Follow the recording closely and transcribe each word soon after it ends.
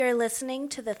You're listening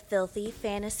to the Filthy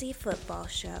Fantasy Football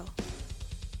Show.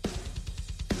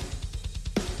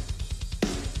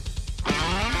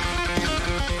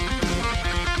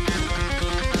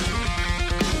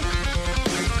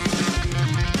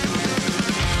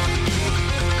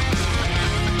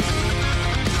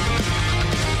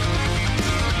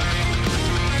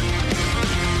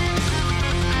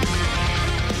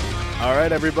 All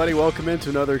right, everybody, welcome into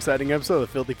another exciting episode of the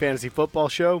Filthy Fantasy Football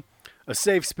Show, a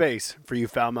safe space for you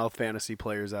foul-mouthed fantasy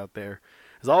players out there.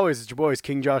 As always, it's your boys,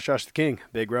 King Josh the King,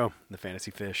 Big Ro, the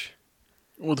Fantasy Fish.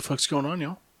 What the fuck's going on,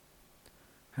 y'all?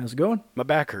 How's it going? My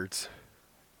back hurts.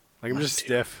 Like, I'm just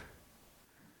stiff.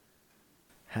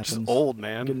 Happens. Just old,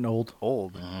 man. Getting old.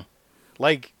 Old.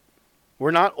 Like,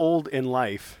 we're not old in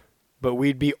life, but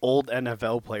we'd be old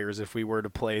NFL players if we were to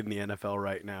play in the NFL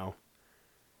right now.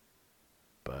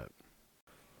 But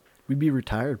We'd be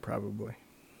retired probably.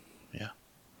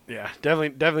 yeah,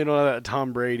 definitely don't have that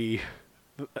Tom Brady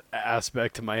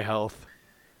aspect to my health.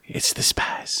 It's the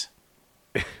spies.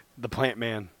 The plant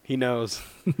man, he knows.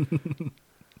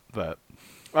 But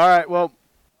all right, well,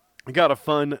 we got a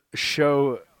fun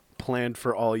show planned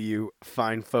for all you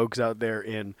fine folks out there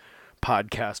in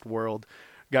podcast world.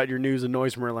 Got your news and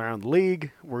noise from around the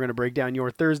league. We're going to break down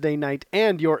your Thursday night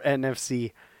and your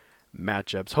NFC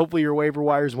matchups. Hopefully your waiver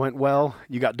wires went well.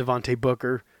 You got Devontae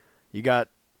Booker. You got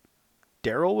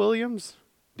Darrell Williams?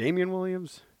 Damian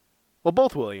Williams? Well,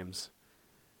 both Williams.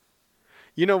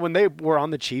 You know, when they were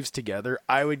on the Chiefs together,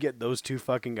 I would get those two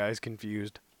fucking guys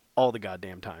confused all the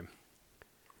goddamn time.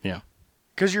 Yeah.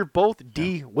 Because you're both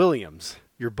D. Williams.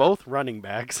 You're both running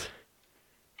backs.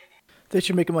 They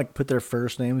should make them put their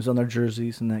first names on their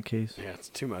jerseys in that case. Yeah, it's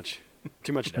too much.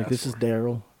 Too much. Like this is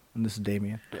Daryl and this is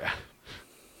Damian. Yeah.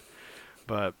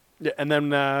 But, yeah, and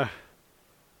then,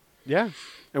 yeah.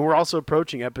 And we're also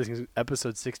approaching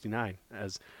episode 69,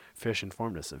 as Fish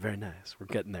informed us. So very nice. We're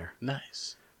getting there.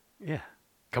 Nice. Yeah.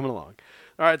 Coming along.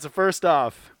 All right, so first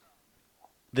off,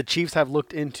 the Chiefs have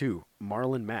looked into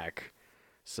Marlon Mack.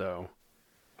 So,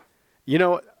 you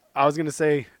know, I was going to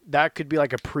say that could be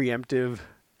like a preemptive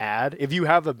ad. If you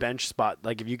have a bench spot,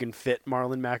 like if you can fit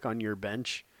Marlon Mack on your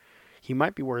bench, he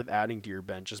might be worth adding to your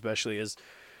bench, especially as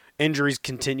injuries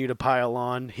continue to pile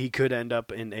on. He could end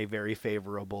up in a very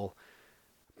favorable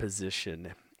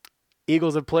position.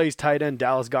 Eagles have placed tight end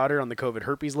Dallas Goedert on the COVID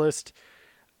herpes list.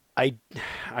 I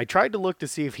tried to look to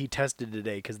see if he tested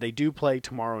today because they do play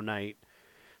tomorrow night.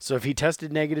 So if he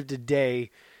tested negative today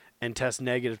and tests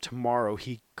negative tomorrow,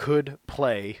 he could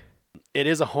play. It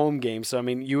is a home game, so I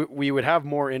mean, we would have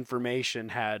more information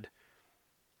had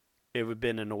it would have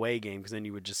been an away game because then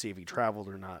you would just see if he traveled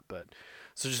or not. But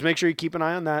so just make sure you keep an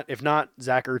eye on that. If not,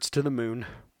 Zach Ertz to the moon.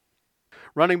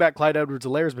 Running back Clyde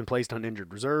Edwards-Helaire has been placed on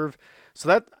injured reserve. So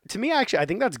that, to me, actually, I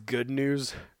think that's good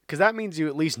news because that means you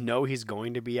at least know he's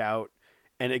going to be out,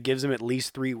 and it gives him at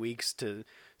least 3 weeks to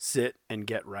sit and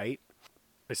get right.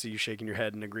 I see you shaking your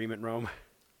head in agreement, Rome.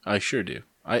 I sure do.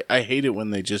 I hate it when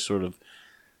they just sort of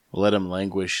let him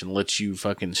languish and let you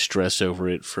fucking stress over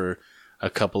it for a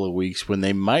couple of weeks when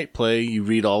they might play. You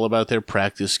read all about their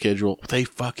practice schedule. They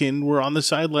fucking were on the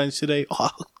sidelines today. Oh,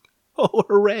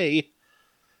 hooray.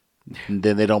 And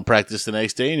then they don't practice the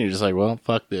next day, and you're just like, well,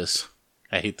 fuck this.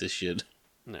 I hate this shit.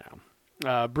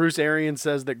 No. Bruce Arians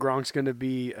says that Gronk's going to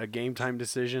be a game-time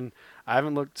decision. I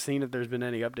haven't seen if there's been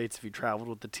any updates if he traveled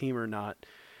with the team or not.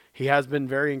 He has been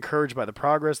very encouraged by the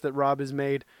progress that Rob has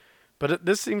made. But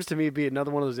this seems to me to be another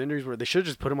one of those injuries where they should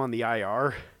just put him on the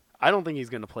IR. I don't think he's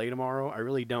going to play tomorrow. I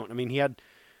really don't. I mean, he had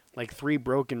like 3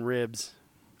 broken ribs.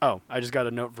 Oh, I just got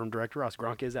a note from Director Ross.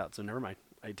 Gronk is out, so never mind.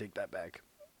 I take that back.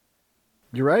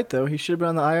 You're right, though. He should have been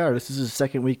on the IR. This is his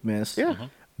second week miss. Yeah.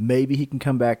 Maybe he can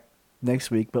come back next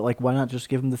week, but why not just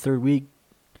give him the third week,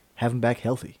 have him back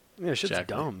healthy? Yeah, shit's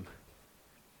Exactly. dumb.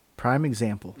 Prime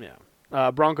example.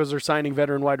 Yeah. Broncos are signing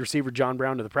veteran wide receiver John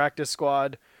Brown to the practice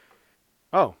squad.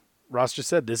 Oh, Ross just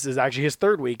said this is actually his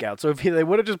 3rd week out. So if they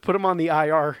would have just put him on the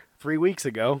IR 3 weeks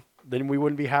ago, then we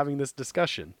wouldn't be having this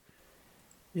discussion.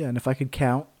 Yeah, and if I could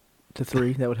count to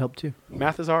 3, that would help too.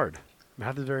 Math is hard.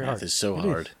 Math is very hard. Math is so It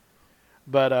hard. is.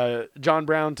 But John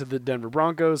Brown to the Denver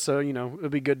Broncos, so, you know, it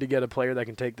would be good to get a player that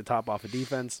can take the top off of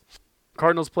defense.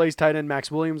 Cardinals placed tight end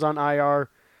Max Williams on IR.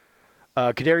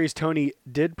 Kadarius Toney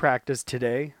did practice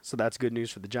today, so that's good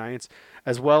news for the Giants,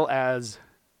 as well as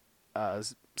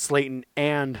Slayton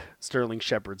and Sterling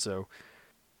Shepard. So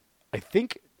I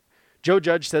think Joe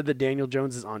Judge said that Daniel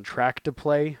Jones is on track to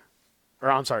play.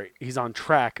 Or I'm sorry, he's on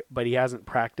track, but he hasn't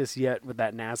practiced yet with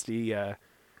that nasty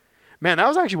man, that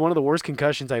was actually one of the worst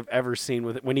concussions I've ever seen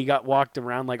with it when he got walked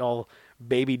around like all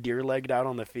baby deer-legged out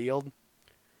on the field.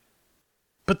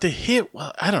 But the hit,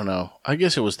 well, I don't know. I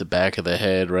guess it was the back of the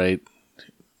head, right?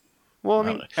 Well, I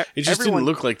mean, it just didn't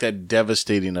look like that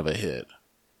devastating of a hit.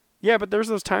 Yeah, but there's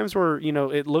those times where,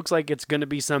 it looks like it's going to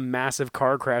be some massive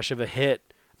car crash of a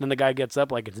hit. Then the guy gets up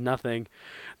like it's nothing.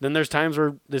 Then there's times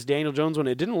where this Daniel Jones one,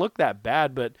 it didn't look that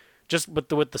bad, but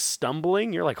with the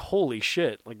stumbling, you're like, holy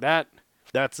shit. Like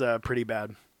that's pretty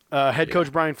bad. Head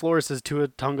coach Brian Flores says Tua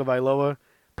Tagovailoa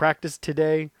practiced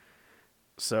today.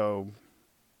 So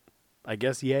I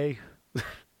guess yay. I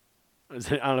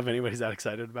don't know if anybody's that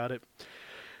excited about it.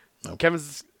 Nope. Kevin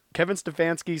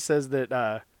Stefanski says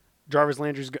that Jarvis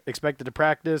Landry's expected to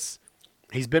practice.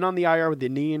 He's been on the IR with the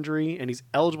knee injury, and he's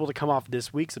eligible to come off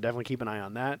this week, so definitely keep an ie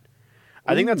on that.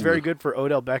 I think that's very good for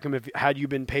Odell Beckham. Had you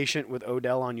been patient with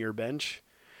Odell on your bench,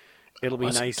 it'll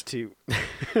be nice to...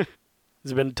 Has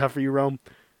it been tough for you, Rome?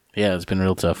 Yeah, it's been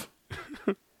real tough.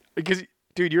 Because,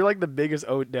 dude, you're like the biggest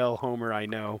Odell homer I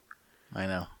know. I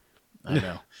know.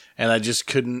 And I just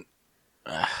couldn't...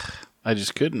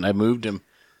 I moved him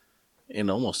in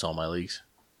almost all my leagues.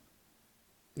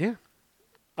 Yeah.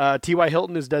 T.Y.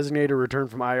 Hilton is designated to return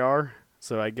from IR,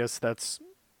 so I guess that's...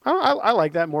 I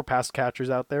like that. More pass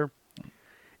catchers out there.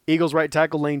 Eagles right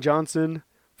tackle Lane Johnson,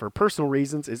 for personal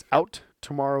reasons, is out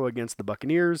tomorrow against the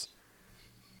Buccaneers.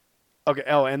 Okay,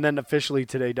 and then officially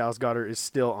today, Dallas Goedert is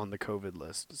still on the COVID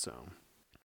list. So,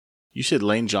 you said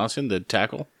Lane Johnson, the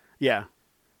tackle? Yeah.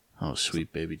 Oh,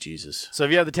 sweet baby Jesus. So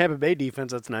if you have the Tampa Bay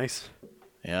defense, that's nice.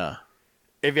 Yeah.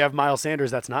 If you have Miles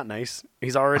Sanders, that's not nice.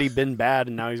 He's already been bad,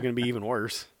 and now he's going to be even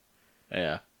worse.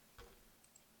 Yeah.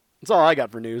 That's all I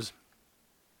got for news.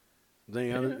 Is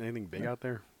there anything big out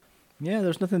there? Yeah,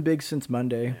 there's nothing big since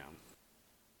Monday. Yeah.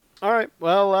 All right,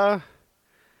 well,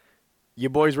 you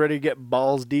boys ready to get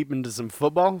balls deep into some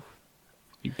football?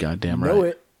 You goddamn right. Know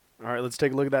it. All right, let's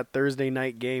take a look at that Thursday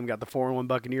night game. Got the 4-1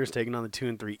 Buccaneers taking on the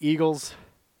 2-3 Eagles.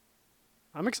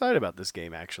 I'm excited about this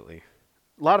game, actually.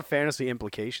 A lot of fantasy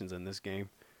implications in this game.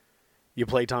 You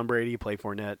play Tom Brady, you play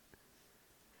Fournette.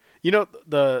 I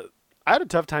had a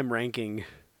tough time ranking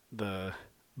the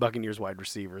Buccaneers wide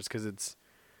receivers because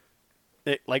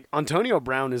like Antonio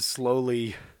Brown is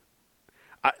slowly.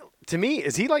 To me,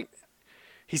 is he like?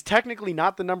 He's technically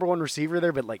not the number one receiver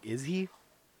there, but like, is he?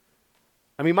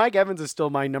 I mean, Mike Evans is still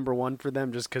my number one for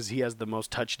them just because he has the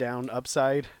most touchdown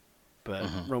upside. But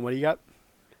Ron, what do you got?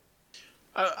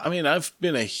 I mean, I've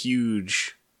been a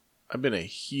huge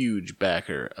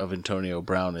backer of Antonio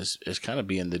Brown as kind of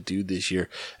being the dude this year.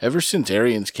 Ever since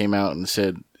Arians came out and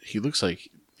said he looks like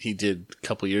he did a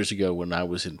couple years ago when I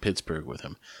was in Pittsburgh with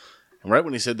him. And right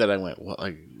when he said that, I went, well,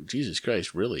 like, Jesus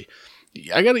Christ, really?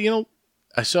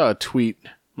 I saw a tweet,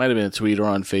 might have been a tweet or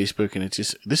on Facebook, and it's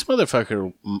just, this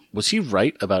motherfucker, was he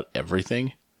right about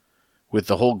everything? With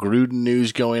the whole Gruden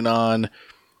news going on,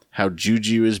 how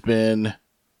Juju has been,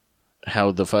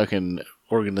 how the fucking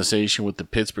organization with the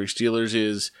Pittsburgh Steelers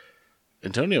is,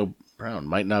 Antonio Brown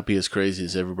might not be as crazy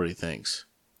as everybody thinks.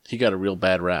 He got a real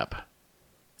bad rap.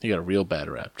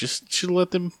 Just should have let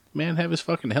the man have his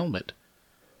fucking helmet.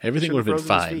 Everything would have been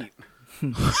fine.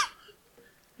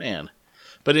 Man.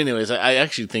 But anyways, I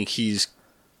actually think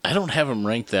I don't have him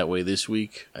ranked that way this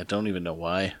week. I don't even know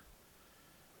why.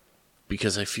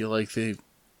 Because I feel like they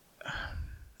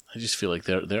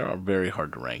are very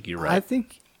hard to rank. You're right.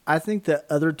 I think the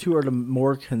other two are the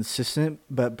more consistent,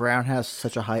 but Brown has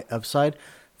such a high upside.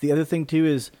 The other thing too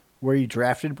is where you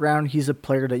drafted Brown, he's a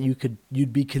player that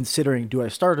you'd be considering, do I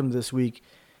start him this week?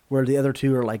 Where the other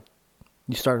two are like,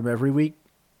 you start him every week.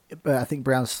 But I think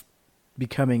Brown's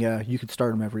becoming you could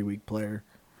start him every week player.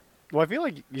 Well, I feel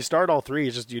like you start all three.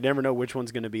 It's just you never know which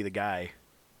one's going to be the guy.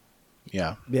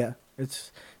 Yeah. Yeah,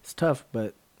 it's tough,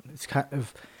 but it's kind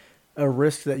of a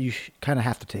risk that you kind of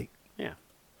have to take. Yeah.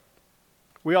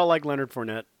 We all like Leonard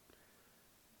Fournette.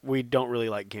 We don't really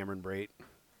like Cameron Brate.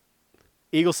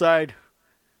 Eagle side,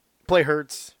 play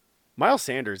Hurts. Miles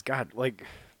Sanders, God, like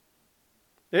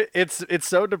it's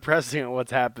so depressing on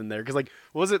what's happened there. Because, like,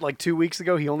 what was it, like 2 weeks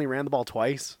ago he only ran the ball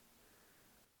twice?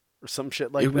 Or some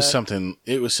shit like that? It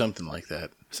was something like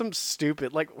that. Some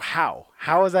stupid, like, how?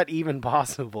 How is that even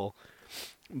possible?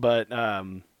 But,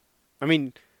 I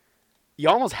mean, you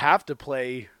almost have to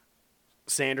play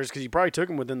Sanders because you probably took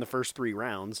him within the first 3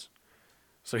 rounds.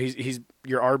 So he's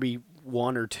your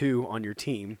RB1 or 2 on your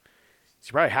team. So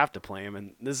you probably have to play him.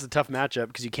 And this is a tough matchup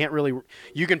because you can't really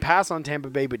 – you can pass on Tampa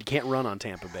Bay, but you can't run on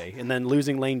Tampa Bay. And then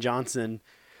losing Lane Johnson,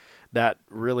 that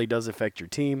really does affect your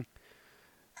team.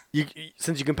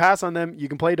 Since you can pass on them, you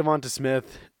can play Devonta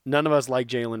Smith. None of us like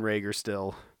Jalen Reagor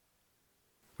still.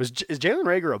 Is Jalen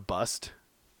Reagor a bust?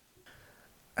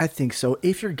 I think so.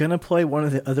 If you're going to play one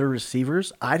of the other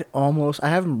receivers, I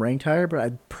have him ranked higher, but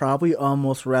I'd probably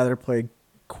almost rather play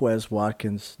Quez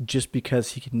Watkins just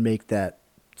because he can make that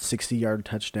 60-yard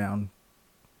touchdown.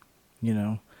 You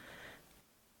know.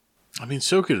 I mean,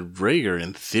 so could Rager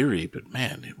in theory, but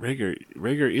man,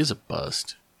 Rager is a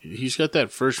bust. He's got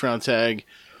that first round tag.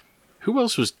 Who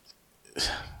else was?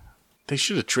 They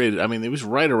should have traded. I mean, it was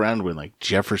right around when like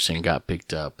Jefferson got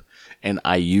picked up and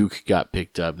Ayuk got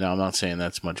picked up. Now, I'm not saying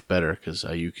that's much better because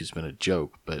Ayuk has been a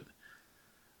joke, but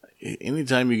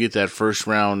anytime you get that first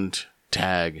round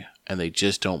tag and they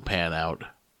just don't pan out,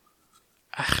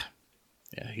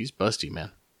 yeah, he's busty,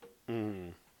 man.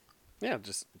 Yeah,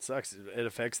 it sucks. It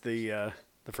affects the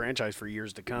franchise for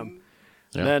years to come.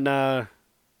 Yeah. And then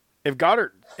if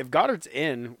Goddard's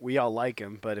in, we all like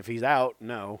him, but if he's out,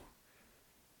 no.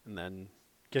 And then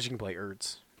guess you can play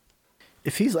Ertz.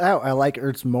 If he's out, I like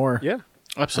Ertz more. Yeah,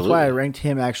 Absolutely. That's why I ranked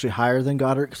him actually higher than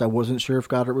Goddard because I wasn't sure if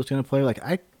Goddard was going to play.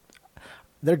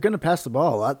 They're going to pass the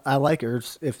ball. I like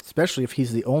Ertz, especially if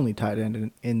he's the only tight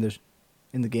end in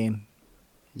the game.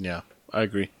 Yeah, I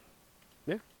agree.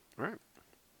 Yeah. All right.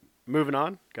 Moving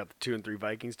on, got the 2-3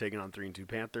 Vikings taking on 3-2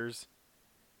 Panthers.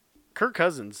 Kirk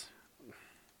Cousins.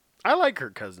 I like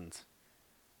Kirk Cousins.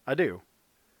 I do.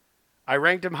 I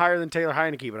ranked him higher than Taylor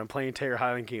Heineke, but I'm playing Taylor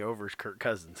Heineke over Kirk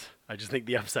Cousins. I just think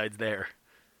the upside's there.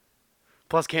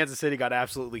 Plus, Kansas City got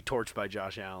absolutely torched by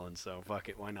Josh Allen, so fuck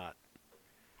it, why not?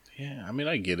 Yeah, I mean,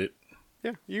 I get it.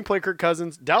 Yeah, you can play Kirk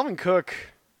Cousins. Dalvin Cook,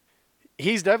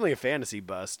 he's definitely a fantasy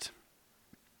bust.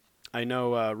 I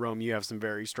know, Rome, you have some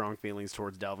very strong feelings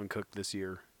towards Dalvin Cook this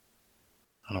year.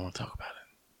 I don't want to talk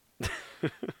about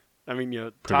it. I mean,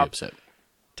 Pretty upset.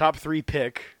 Top 3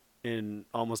 pick in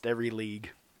almost every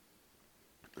league.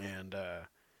 And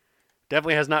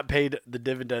definitely has not paid the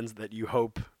dividends that you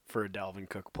hope for a Dalvin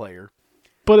Cook player.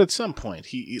 But at some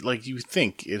point, you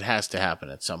think it has to happen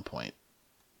at some point.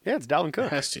 Yeah, it's Dalvin Cook.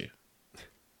 It has to.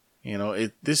 You know,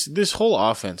 this whole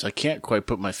offense, I can't quite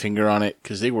put my finger on it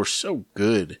because they were so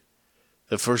good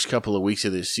the first couple of weeks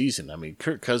of this season. I mean,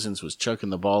 Kirk Cousins was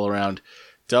chucking the ball around.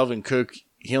 Dalvin Cook,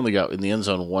 he only got in the end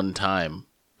zone one time,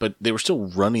 but they were still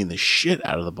running the shit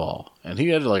out of the ball. And he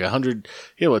had like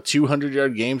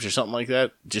 200-yard games or something like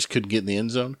that, just couldn't get in the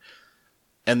end zone.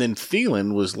 And then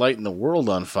Thielen was lighting the world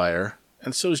on fire,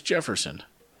 and so is Jefferson.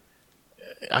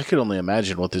 I could only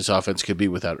imagine what this offense could be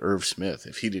without Irv Smith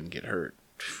if he didn't get hurt.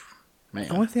 Man.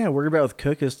 The only thing I worry about with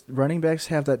Cook is running backs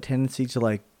have that tendency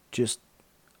to just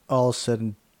all of a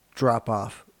sudden drop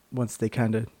off once they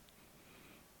kind of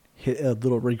hit a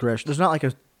little regression. There's not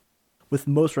with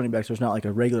most running backs, there's not like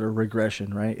a regular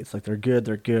regression, right? It's like they're good,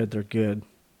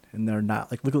 and they're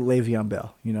not. Like look at Le'Veon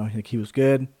Bell, he was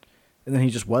good, and then he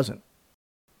just wasn't.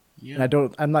 Yeah.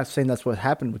 And I'm not saying that's what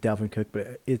happened with Dalvin Cook,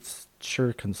 but it's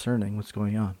sure concerning what's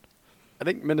going on. I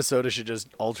think Minnesota should just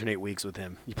alternate weeks with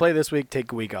him. You play this week,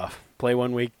 take a week off. Play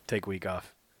 1 week, take a week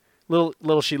off.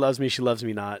 Little she loves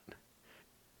me not.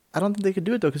 I don't think they could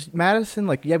do it though, because Madison,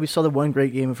 we saw the one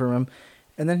great game from him,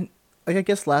 and then I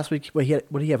guess last week, he have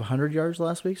 100 yards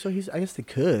last week? So I guess they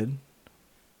could,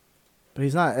 but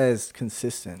he's not as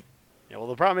consistent. Yeah, well,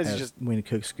 the problem is when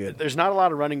Cook's good. There's not a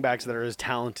lot of running backs that are as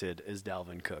talented as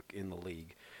Dalvin Cook in the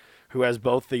league, who has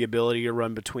both the ability to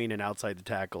run between and outside the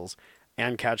tackles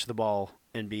and catch the ball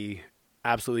and be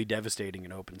absolutely devastating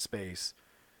in open space.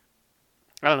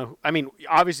 I don't know. I mean,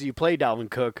 obviously you play Dalvin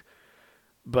Cook,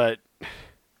 but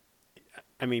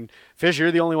I mean, Fish,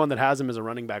 you're the only one that has him as a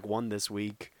running back 1 this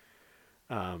week.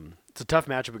 It's a tough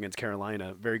matchup against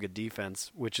Carolina. Very good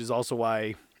defense, which is also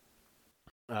why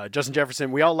Justin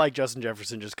Jefferson, we all like Justin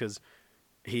Jefferson just because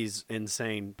he's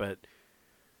insane, but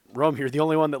Rome, you're the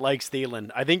only one that likes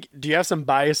Thielen. I think, do you have some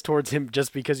bias towards him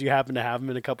just because you happen to have him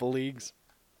in a couple leagues?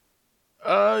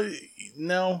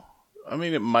 No. I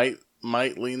mean, it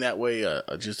might lean that way,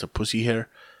 just a pussy hair.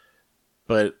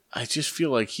 But I just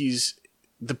feel like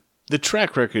the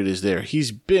track record is there.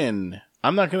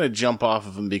 I'm not going to jump off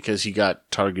of him because he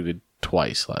got targeted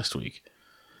twice last week.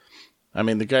 I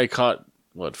mean, the guy caught,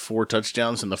 4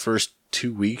 touchdowns in the first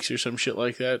 2 weeks or some shit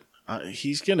like that.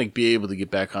 He's going to be able to get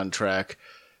back on track.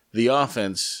 The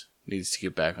offense needs to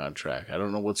get back on track. I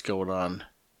don't know what's going on.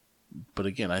 But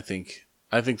again, I think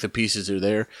the pieces are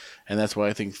there, and that's why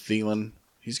I think Thielen,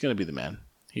 he's going to be the man.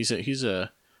 He's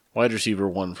a wide receiver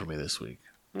 1 for me this week.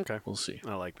 Okay. We'll see.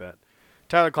 I like that.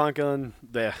 Tyler Conklin,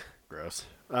 gross.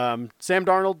 Sam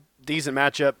Darnold, decent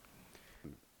matchup.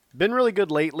 Been really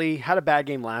good lately. Had a bad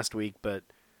game last week, but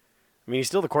I mean, he's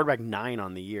still the quarterback 9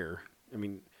 on the year. I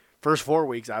mean, first 4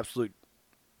 weeks, absolute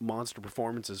monster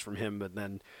performances from him, but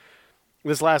then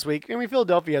this last week, I mean,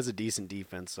 Philadelphia has a decent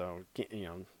defense, so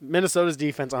Minnesota's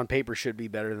defense on paper should be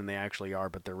better than they actually are,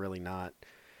 but they're really not.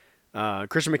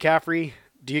 Christian McCaffrey,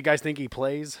 do you guys think he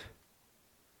plays?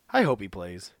 I hope he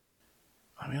plays.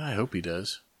 I mean, I hope he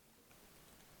does.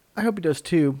 I hope he does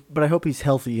too, but I hope he's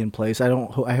healthy in place. I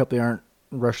hope they aren't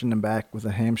rushing him back with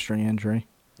a hamstring injury.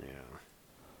 Yeah.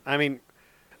 I mean,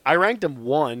 I ranked him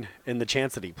 1 in the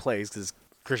chance that he plays because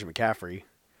Christian McCaffrey.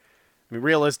 I mean,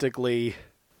 realistically,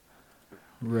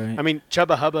 Right. I mean,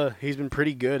 Chuba Hubbard, he's been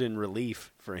pretty good in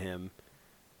relief for him.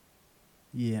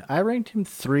 Yeah, I ranked him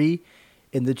 3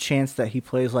 in the chance that he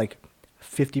plays like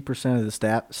 50% of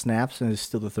the snaps and is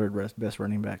still the third best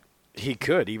running back. He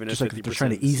could, even Just if like 50% they're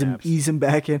trying to snaps. ease him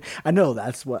back in. I know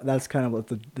that's kind of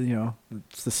what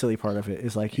it's the silly part of it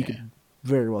is like he could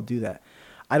very well do that.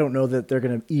 I don't know that they're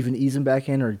going to even ease him back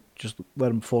in or just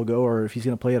let him full go or if he's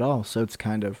going to play at all. So it's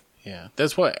kind of Yeah,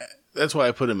 that's why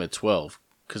I put him at 12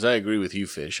 because I agree with you,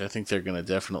 Fish. I think they're going to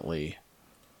definitely.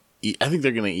 I think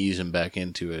they're going to ease him back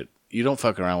into it. You don't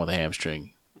fuck around with a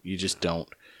hamstring. You just don't.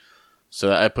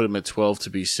 So I put him at 12 to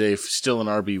be safe. Still an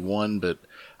RB1, but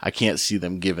I can't see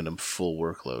them giving him full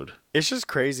workload. It's just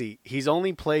crazy. He's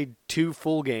only played 2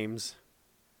 full games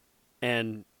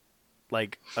and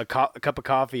like a cup of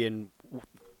coffee in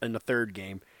the third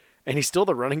game, and he's still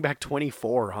the running back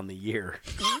 24 on the year.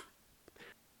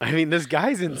 I mean, this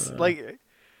guy's like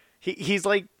he's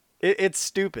like it's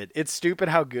stupid. It's stupid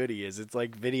how good he is. It's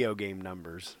like video game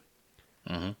numbers.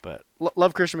 Mm-hmm. But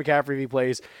love Christian McCaffrey if he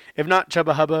plays. If not,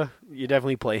 Chuba Hubbard, you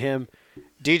definitely play him.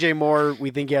 DJ Moore, we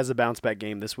think he has a bounce back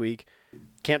game this week.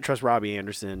 Can't trust Robbie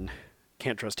Anderson.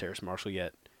 Can't trust Terrace Marshall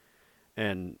yet.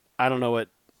 And I don't know what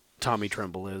Tommy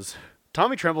Tremble is.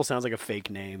 Tommy Tremble sounds like a fake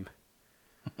name.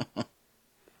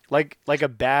 like a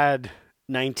bad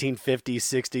 1950s,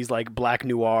 60s like black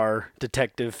noir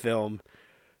detective film.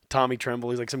 Tommy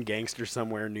Tremble, he's like some gangster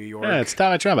somewhere in New York. Yeah, it's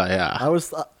Tommy Tremble. Yeah, I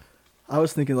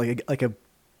was thinking like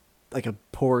a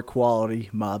poor quality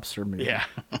mobster movie. Yeah.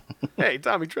 Hey,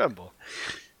 Tommy Tremble.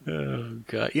 Oh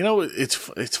God! You know it's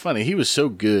funny. He was so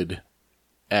good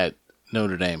at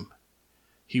Notre Dame.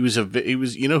 He was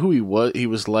you know who he was? He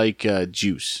was like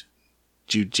Juice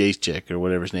Jacek or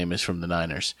whatever his name is from the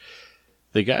Niners.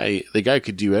 The guy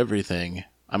could do everything.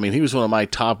 I mean, he was one of my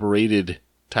top rated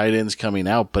tight ends coming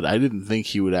out, but I didn't think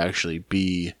he would actually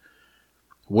be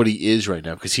what he is right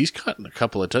now because he's gotten a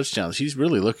couple of touchdowns. He's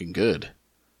really looking good.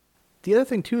 The other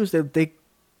thing too is that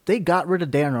they got rid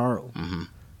of Dan Arnold,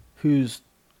 who's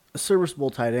a serviceable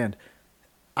tight end.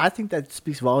 I think that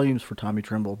speaks volumes for Tommy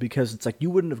Tremble because it's like you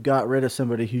wouldn't have got rid of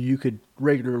somebody who you could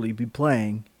regularly be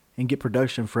playing and get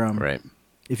production from Right.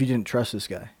 if you didn't trust this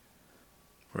guy.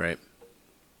 Right.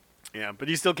 Yeah, but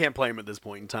you still can't play him at this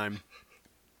point in time.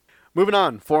 Moving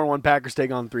on, 4-1 Packers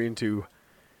take on 3-2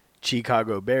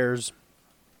 Chicago Bears.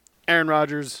 Aaron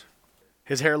Rodgers,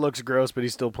 his hair looks gross, but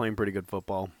he's still playing pretty good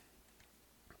football.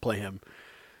 Play him.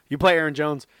 You play Aaron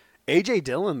Jones. A.J.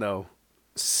 Dillon, though,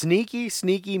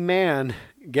 sneaky man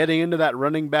getting into that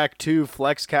running back 2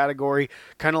 flex category,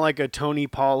 kind of like a Tony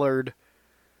Pollard,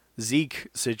 Zeke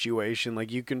situation.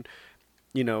 Like you can,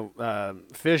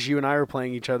 Fish, you and I are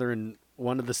playing each other in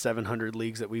one of the 700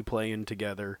 leagues that we play in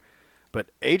together. But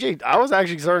AJ, I was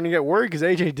actually starting to get worried because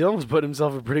AJ Dillon's put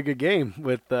himself a pretty good game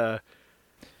with,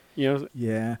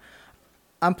 Yeah,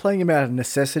 I'm playing him out of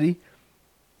necessity,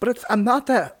 but I'm not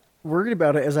that worried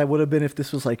about it as I would have been if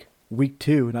this was like week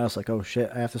 2 and I was like, oh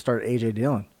shit, I have to start AJ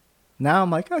Dillon. Now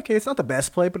I'm like, okay, it's not the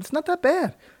best play, but it's not that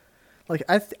bad. Like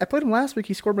I played him last week,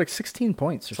 he scored like 16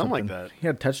 points or something like that. He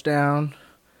had a touchdown.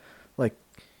 Like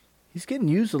he's getting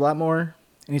used a lot more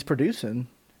and he's producing.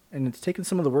 And it's taking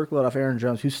some of the workload off Aaron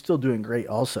Jones, who's still doing great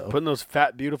also. Putting those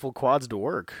fat, beautiful quads to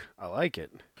work. I like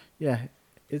it. Yeah,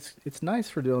 it's nice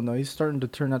for Dillon, though. He's starting to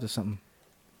turn out to something.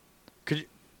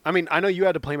 I know you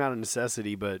had to play him out of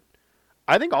necessity, but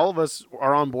I think all of us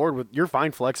are on board with you're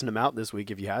fine flexing him out this week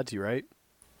if you had to, right?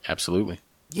 Absolutely.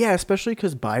 Yeah, especially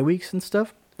because bye weeks and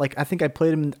stuff. Like, I think I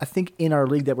played him, in our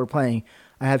league that we're playing,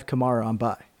 I have Kamara on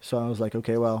bye. So I was like,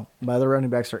 okay, well, my other running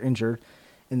backs are injured,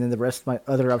 and then the rest of my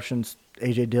other options,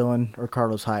 A.J. Dillon or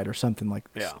Carlos Hyde or something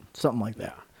like that.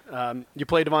 Yeah. You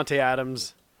play Devontae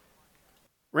Adams.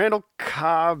 Randall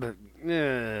Cobb,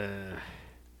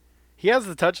 he has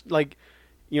the touch, like,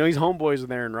 he's homeboys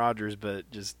with Aaron Rodgers,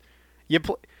 but just,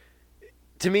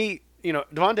 to me,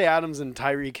 Devontae Adams and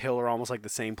Tyreek Hill are almost like the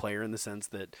same player in the sense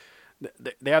that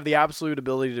they have the absolute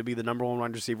ability to be the number 1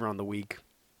 wide receiver on the week,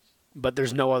 but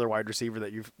there's no other wide receiver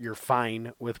that you're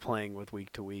fine with playing with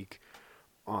week to week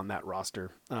on that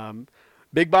roster.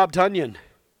 Big Bob Tunyon.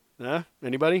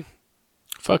 Anybody?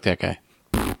 Fuck that guy.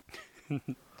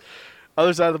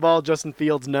 Other side of the ball, Justin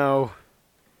Fields, no.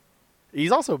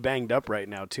 He's also banged up right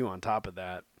now, too, on top of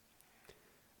that.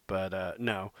 But,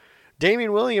 no.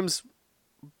 Damian Williams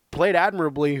played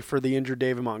admirably for the injured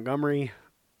David Montgomery.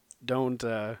 Don't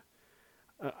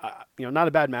Not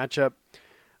a bad matchup.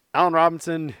 Allen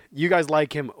Robinson, you guys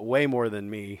like him way more than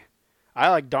me. I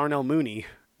like Darnell Mooney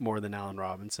more than Allen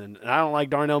Robinson, and I don't like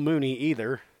Darnell Mooney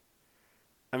either.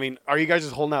 I mean, are you guys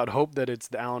just holding out hope that it's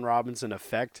the Allen Robinson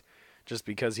effect, just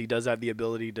because he does have the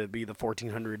ability to be the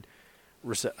 1,400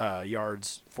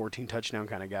 yards, 14 touchdown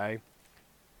kind of guy?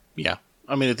 Yeah.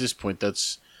 I mean, at this point,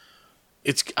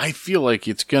 I feel like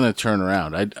it's going to turn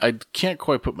around. I can't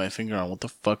quite put my finger on what the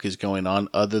fuck is going on,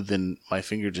 other than my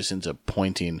finger just ends up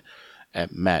pointing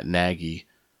at Matt Nagy.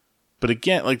 But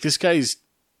again, like, this guy's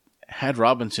had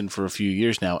Robinson for a few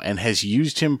years now and has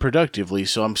used him productively,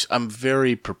 so I'm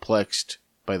very perplexed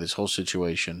by this whole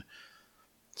situation.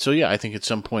 So yeah, I think at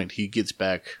some point he gets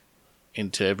back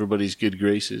into everybody's good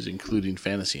graces, including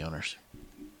fantasy owners.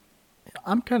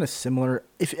 I'm kind of similar.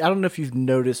 I don't know if you've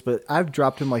noticed, but I've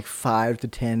dropped him like 5 to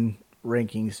 10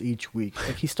 rankings each week.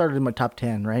 Like, he started in my top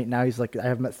 10, right? Now he's like, I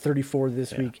have him at 34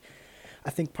 this week. I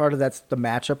think part of that's the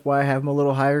matchup why I have him a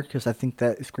little higher, because I think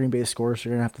that if Green Bay scores,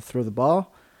 they're going to have to throw the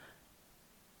ball.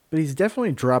 But he's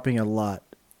definitely dropping a lot.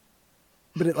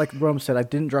 But like Rome said, I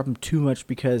didn't drop him too much,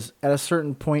 because at a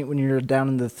certain point when you're down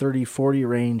in the 30-40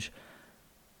 range,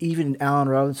 even Allen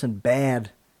Robinson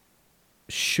bad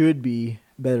should be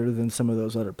better than some of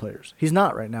those other players. He's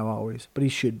not right now always, but he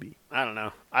should be. I don't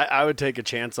know. I would take a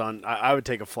chance on. I would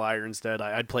take a flyer instead.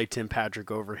 I'd play Tim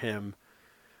Patrick over him,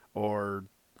 or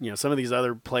some of these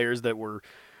other players that were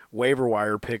waiver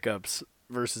wire pickups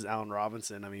versus Allen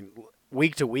Robinson. I mean,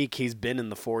 week to week he's been in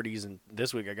the 40s, and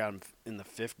this week I got him in the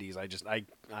 50s. I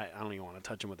don't even want to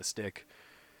touch him with a stick.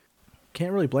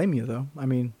 Can't really blame you though. I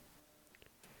mean,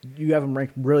 you have him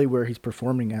ranked really where he's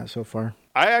performing at so far.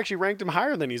 I actually ranked him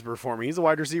higher than he's performing. He's a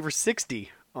wide receiver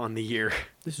 60 on the year.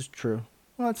 This is true.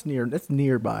 Well, that's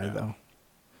nearby though.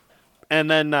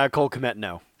 And then Cole Kmet,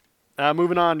 no.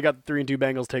 Moving on, you got the 3-2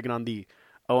 Bengals taking on the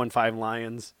 0-5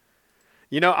 Lions.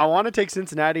 I want to take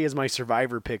Cincinnati as my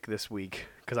survivor pick this week,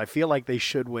 because I feel like they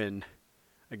should win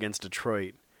against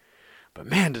Detroit. But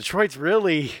man, Detroit's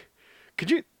really...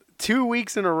 2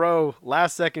 weeks in a row,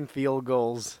 last-second field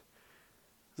goals...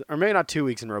 Or maybe not 2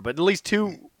 weeks in a row, but at least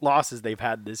 2 losses they've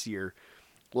had this year.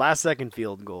 Last second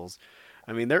field goals.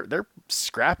 I mean, they're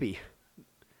scrappy.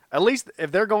 At least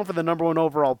if they're going for the number 1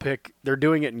 overall pick, they're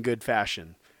doing it in good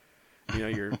fashion.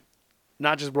 You're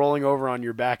not just rolling over on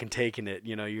your back and taking it.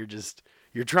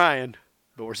 You're trying,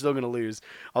 but we're still going to lose.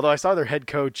 Although I saw their head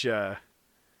coach,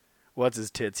 what's his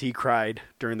tits? He cried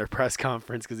during their press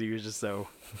conference because he was just so...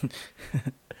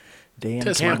 Dan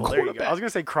Campbell, there you go. I was going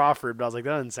to say Crawford, but I was like,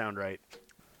 that doesn't sound right.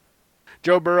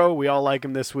 Joe Burrow, we all like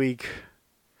him this week.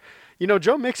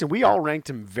 Joe Mixon, we all ranked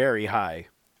him very high.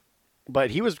 But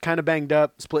he was kind of banged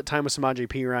up, split time with Samaje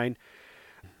Perine.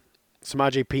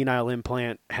 Samaje penile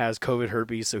implant has COVID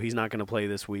herpes, so he's not going to play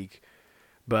this week.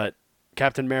 But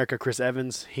Captain America, Chris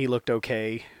Evans, he looked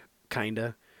okay, kind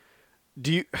of.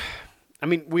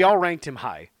 We all ranked him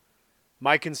high.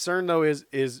 My concern, though,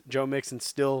 is Joe Mixon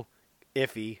still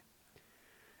iffy?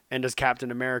 And does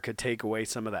Captain America take away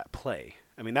some of that play?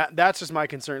 I mean, that's just my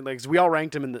concern. Like, 'cause we all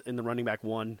ranked him in the running back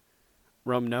 1.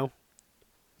 Rome, no?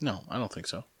 No, I don't think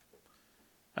so.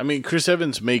 I mean, Chris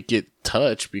Evans may get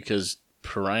touched because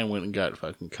Perine went and got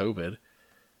fucking COVID.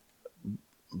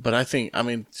 But I think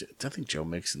Joe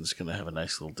Mixon's going to have a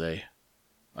nice little day.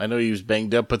 I know he was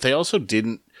banged up, but they also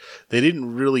didn't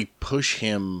really push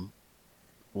him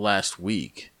last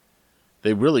week.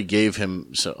 They really gave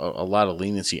him a lot of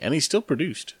leniency, and he still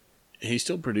produced.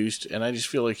 And I just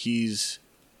feel like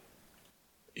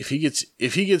if he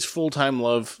gets full-time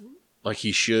love like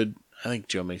he should, I think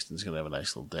Joe Mixon's going to have a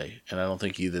nice little day. And I don't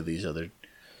think either of these other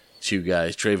 2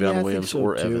 guys, Trayvon Williams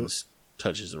or Evans,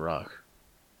 touches the rock.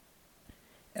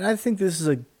 And I think this is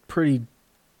a pretty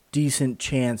decent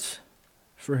chance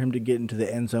for him to get into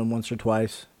the end zone once or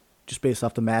twice, just based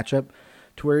off the matchup,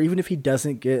 to where even if he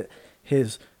doesn't get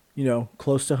his,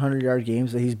 close to 100-yard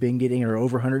games that he's been getting, or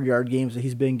over 100-yard games that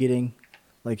he's been getting,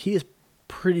 like, he has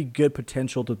pretty good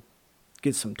potential to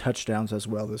get some touchdowns as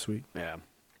well this week. Yeah.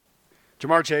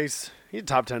 Jamar Chase, he's a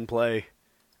top 10 play.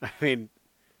 I mean,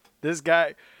 this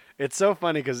guy, it's so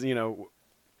funny because, we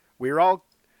were all,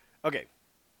 okay,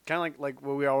 kind of like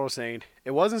what we all were saying.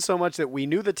 It wasn't so much that we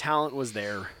knew the talent was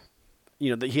there,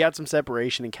 that he had some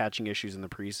separation and catching issues in the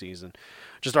preseason.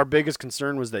 Just our biggest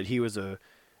concern was that he was a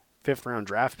 5th-round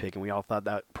draft pick, and we all thought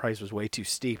that price was way too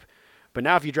steep. But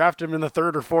now if you draft him in the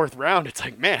 3rd or 4th round, it's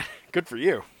like, man, good for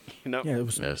you. Yeah, it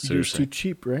was too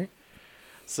cheap, right?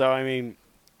 So, I mean,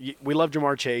 we love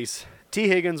Jamar Chase. T.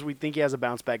 Higgins, we think he has a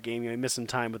bounce-back game. He missed some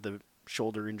time with the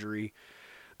shoulder injury.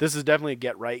 This is definitely a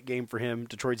get-right game for him.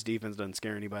 Detroit's defense doesn't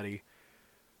scare anybody.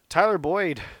 Tyler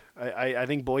Boyd, I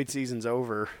think Boyd season's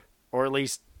over, or at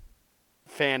least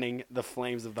fanning the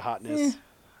flames of the hotness.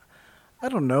 I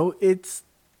don't know. It's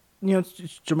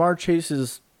Jamar Chase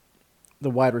is the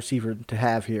wide receiver to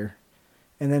have here,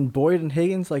 and then Boyd and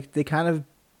Higgins, like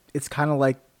it's kind of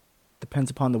like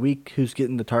depends upon the week who's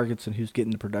getting the targets and who's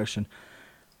getting the production.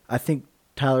 I think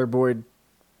Tyler Boyd,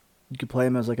 you could play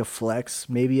him as like a flex,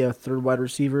 maybe a third wide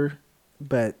receiver,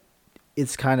 but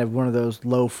it's kind of one of those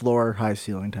low floor, high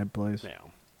ceiling type plays. Yeah.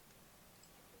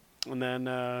 And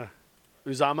then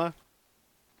Uzama?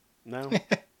 No.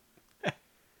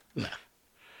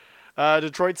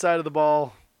 Detroit side of the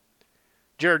ball.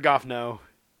 Jared Goff, no.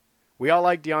 We all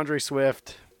like DeAndre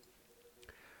Swift.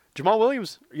 Jamal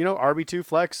Williams, RB2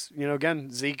 flex. Again,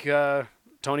 Zeke,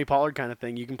 Tony Pollard kind of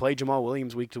thing. You can play Jamal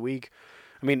Williams week to week.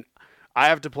 I mean, I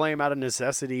have to play him out of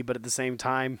necessity, but at the same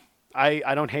time,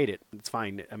 I don't hate it. It's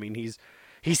fine. I mean,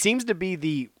 he seems to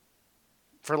be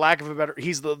for lack of a better,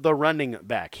 he's the running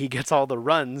back. He gets all the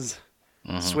runs.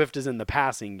 Mm-hmm. Swift is in the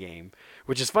passing game,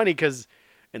 which is funny because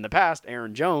in the past,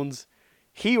 Aaron Jones,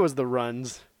 he was the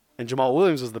runs, and Jamal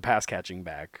Williams was the pass-catching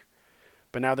back.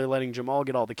 But now they're letting Jamal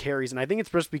get all the carries, and I think it's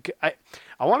supposed to be –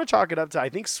 I want to chalk it up to I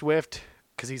think Swift,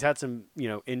 because he's had some,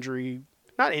 injury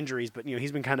 – not injuries, but,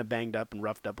 he's been kind of banged up and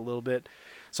roughed up a little bit.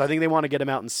 So I think they want to get him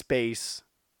out in space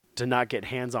to not get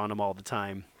hands on him all the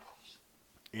time.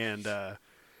 And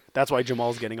that's why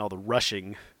Jamal's getting all the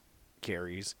rushing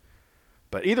carries.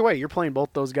 But either way, you're playing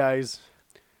both those guys.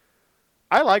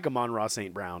 I like Amon-Ra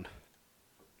St. Brown.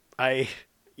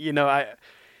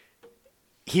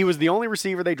 He was the only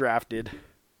receiver they drafted.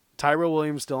 Tyrell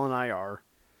Williams still in IR.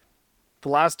 The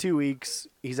last 2 weeks,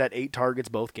 he's had 8 targets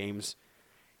both games.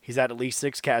 He's had at least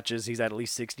 6 catches. He's had at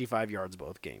least 65 yards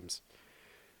both games.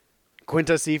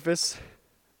 Quinta Cephas,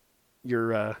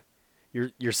 your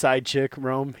side chick,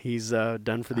 Rome, he's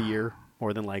done for the year,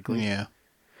 more than likely. Yeah.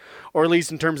 Or at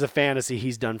least in terms of fantasy,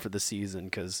 he's done for the season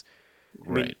because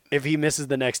if he misses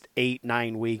the next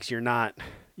 8-9 weeks, you're not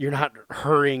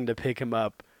hurrying to pick him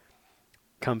up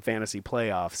come fantasy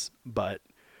playoffs. But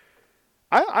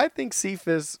I think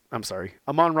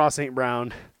Amon-Ra St.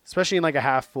 Brown, especially in like a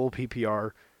half full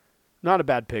PPR, not a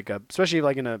bad pickup, especially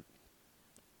like in a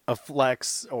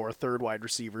flex or a third wide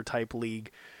receiver type league,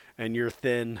 and you're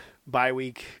thin. Bye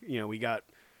week, we got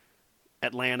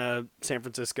Atlanta, San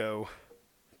Francisco.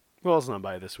 Who else is on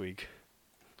bye this week?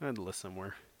 I had the list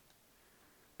somewhere.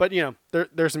 But,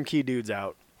 there's some key dudes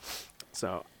out.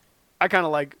 So, I kind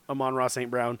of like Amon-Ra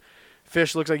St. Brown.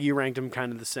 Fish, looks like you ranked him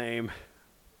kind of the same.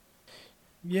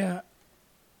 Yeah,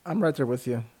 I'm right there with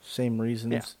you. Same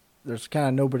reasons. Yeah. There's kind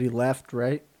of nobody left,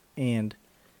 right? And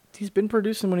he's been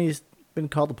producing when he's been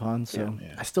called upon. So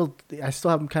Yeah. I still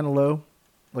have him kind of low,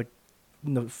 like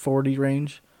in the 40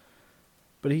 range.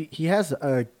 But he has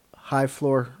a high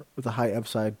floor with a high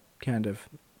upside, kind of,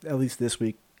 at least this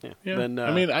week. Yeah. Yeah. Then,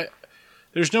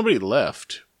 There's nobody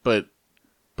left, but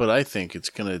I think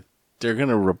they're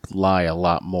gonna rely a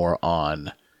lot more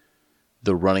on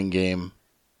the running game,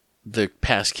 the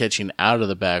pass catching out of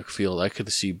the backfield. I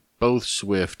could see both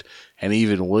Swift and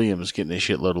even Williams getting a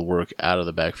shitload of work out of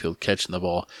the backfield, catching the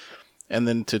ball. And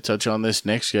then to touch on this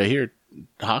next guy here,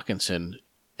 Hawkinson,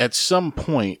 at some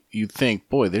point you think,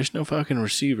 boy, there's no fucking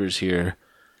receivers here.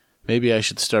 Maybe I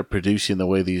should start producing the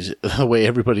way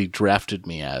everybody drafted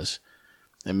me as,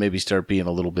 and maybe start being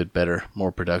a little bit better,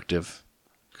 more productive.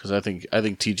 Because I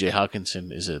think T.J.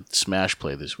 Hawkinson is a smash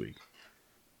play this week.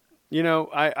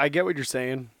 I get what you're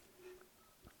saying.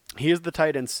 He is the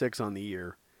tight end 6 on the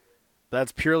year.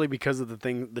 That's purely because of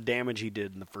the damage he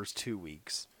did in the first 2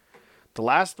 weeks. The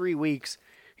last 3 weeks,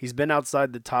 he's been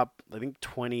outside the top, I think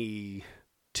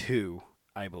 22,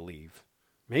 I believe.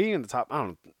 Maybe in the top, I don't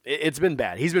know. It's been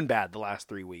bad. He's been bad the last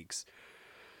 3 weeks.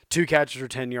 2 catches for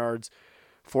 10 yards,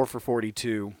 4 for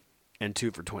 42, and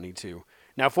 2 for 22.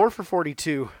 Now, 4 for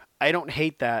 42, I don't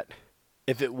hate that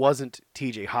if it wasn't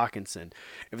TJ Hawkinson.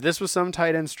 If this was some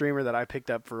tight end streamer that I picked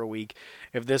up for a week,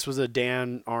 if this was a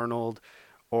Dan Arnold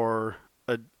or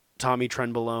a Tommy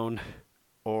Trenbolone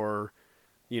or,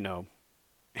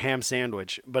 Ham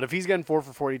Sandwich. But if he's getting 4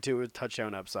 for 42 with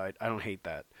touchdown upside, I don't hate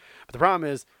that. But the problem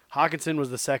is Hawkinson was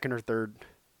the second or third,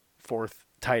 fourth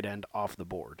tight end off the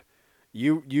board.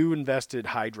 You invested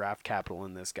high draft capital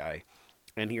in this guy,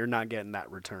 and you're not getting that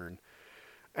return.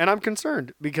 And I'm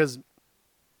concerned because,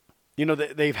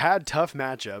 they've had tough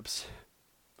matchups.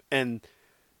 And,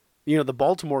 the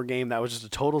Baltimore game, that was just a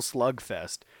total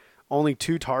slugfest. Only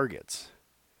 2 targets.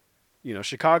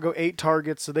 Chicago, 8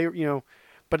 targets. So they,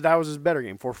 but that was his better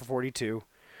game, 4 for 42.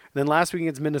 Then last week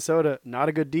against Minnesota, not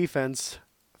a good defense,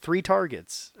 3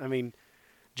 targets. I mean,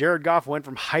 Jared Goff went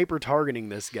from hyper-targeting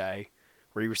this guy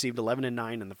where he received 11 and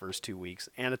 9 in the first 2 weeks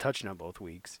and a touchdown both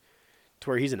weeks, to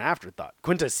where he's an afterthought.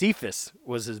 Quintus Cephas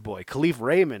was his boy. Khalif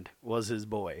Raymond was his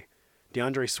boy.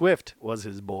 DeAndre Swift was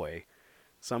his boy.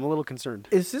 So I'm a little concerned.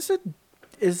 Is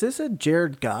this a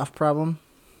Jared Goff problem?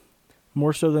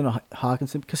 More so than a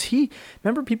Hawkinson? Because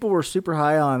remember people were super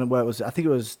high on I think it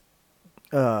was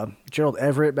Gerald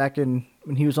Everett back when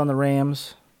he was on the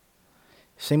Rams.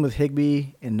 Same with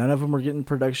Higbee, and none of them were getting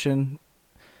production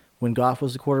when Goff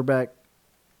was the quarterback.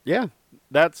 Yeah,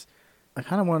 I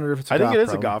kind of wonder if it's I think it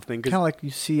is a Goff thing. Kind of like you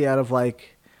see out of what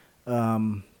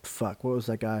was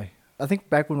that guy? I think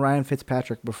back when Ryan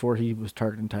Fitzpatrick, before he was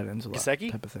targeting tight ends a lot,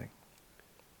 Gesicki? type of thing.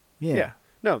 Yeah.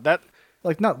 No, that...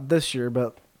 Like, not this year,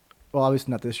 but... Well,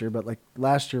 obviously not this year, but like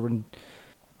last year when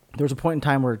there was a point in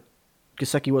time where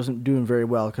Gesicki wasn't doing very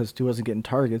well because he wasn't getting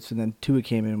targets, and then Tua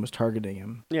came in and was targeting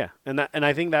him. Yeah, and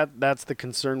I think that's the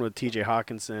concern with T.J.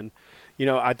 Hawkinson. You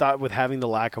know, I thought with having the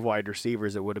lack of wide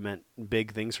receivers, it would have meant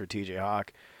big things for T.J.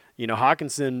 Hawk. You know,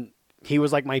 Hawkinson, he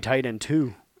was like my tight end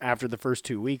too after the first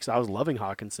 2 weeks. I was loving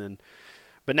Hawkinson.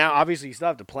 But now, obviously, you still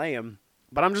have to play him.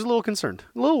 But I'm just a little concerned,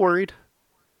 a little worried.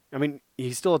 I mean,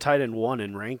 he's still a tight end 1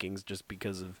 in rankings just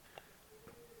because of,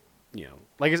 you know,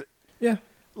 like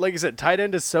I said, tight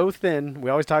end is so thin. We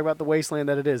always talk about the wasteland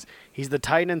that it is. He's the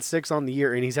tight end 6 on the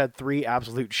year, and he's had 3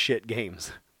 absolute shit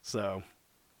games. So,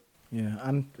 yeah,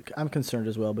 I'm concerned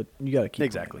as well, but you got to keep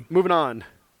exactly. Moving on,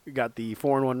 we got the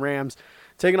 4-1 Rams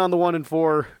taking on the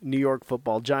 1-4 New York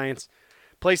Football Giants.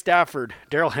 Play Stafford,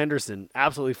 Darrell Henderson,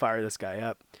 absolutely fire this guy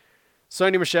up.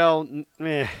 Sony Michel,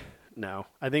 no.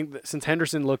 I think that since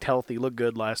Henderson looked healthy, looked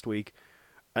good last week,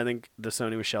 I think the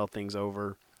Sony Michel thing's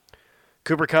over.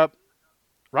 Cooper Kupp,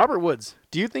 Robert Woods,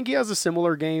 do you think he has a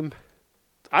similar game?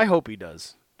 I hope he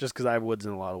does, just because I have Woods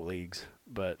in a lot of leagues.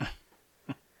 But,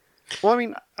 well, I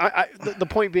mean, the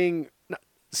point being,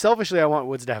 selfishly, I want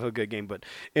Woods to have a good game. But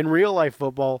in real life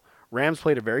football, Rams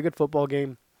played a very good football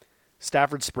game.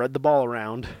 Stafford spread the ball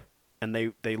around, and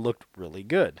they looked really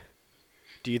good.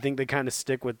 Do you think they kind of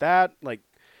stick with that? Like,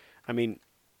 I mean,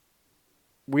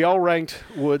 we all ranked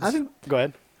Woods. Go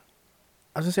ahead.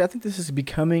 I was going to say, I think this is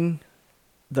becoming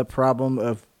the problem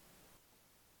of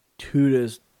who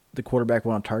does the quarterback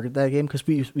want to target that game, because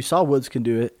we saw Woods can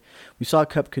do it. We saw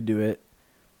Kupp could do it.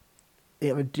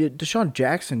 Deshaun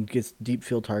Jackson gets deep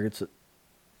field targets.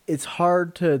 It's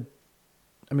hard to...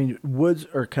 I mean, Woods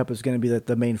or Kupp is going to be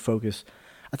the main focus.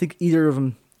 I think either of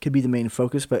them could be the main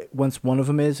focus, but once one of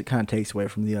them is, it kind of takes away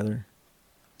from the other.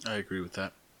 I agree with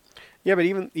that. Yeah, but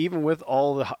even with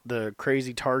all the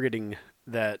crazy targeting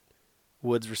that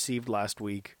Woods received last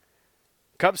week,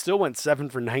 Kupp still went 7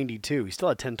 for 92. He still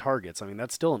had 10 targets. I mean,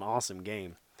 that's still an awesome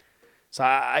game. So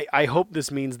I hope this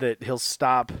means that he'll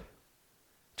stop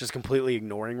just completely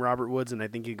ignoring Robert Woods, and I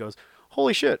think he goes,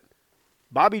 holy shit,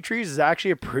 Bobby Trees is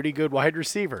actually a pretty good wide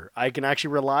receiver. I can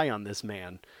actually rely on this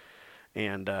man.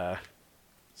 And, so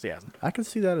yeah. I can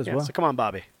see that as well. So come on,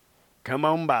 Bobby. Come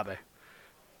on, Bobby.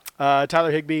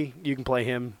 Tyler Higbee, you can play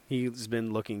him. He's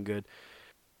been looking good.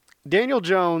 Daniel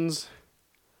Jones,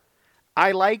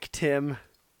 I liked him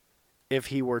if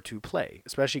he were to play,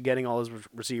 especially getting all his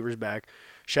receivers back.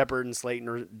 Shepard and Slayton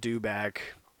are due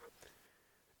back.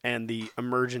 And the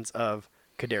emergence of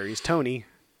Kadarius Toney.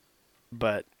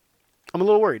 But I'm a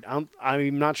little worried. I'm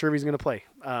not sure if he's going to play.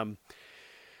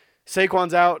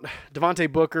 Saquon's out.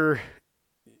 Devontae Booker,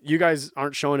 you guys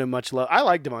aren't showing him much love. I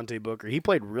like Devontae Booker. He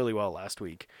played really well last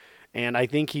week. And I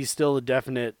think he's still a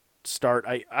definite start.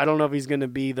 I don't know if he's going to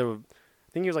be I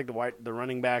think he was like the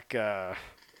running back, I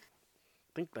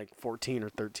think like 14 or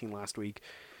 13 last week.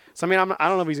 So, I mean, I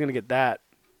don't know if he's going to get that.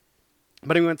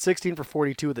 But he went 16 for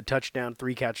 42 with a touchdown,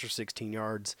 3 catches for 16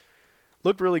 yards.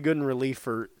 Looked really good in relief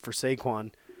for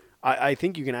Saquon. I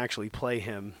think you can actually play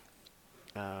him.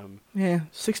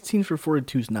 16 for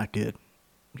 42 is not good.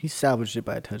 He salvaged it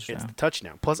by a touchdown. It's the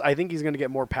touchdown. Plus, I think he's going to get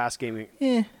more pass game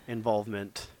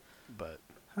involvement. But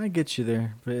I get you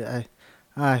there, but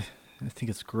I think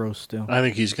it's gross still. I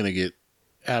think he's going to get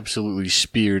absolutely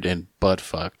speared and butt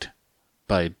fucked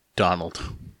by Donald.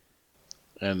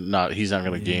 And he's not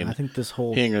going to gain. I think this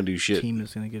whole he ain't going to do shit. Team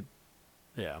is going to get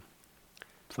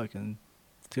it's going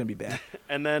to be bad.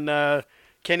 And then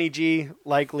Kenny G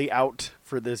likely out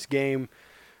for this game.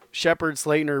 Shepard,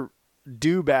 Slayton are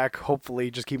due back,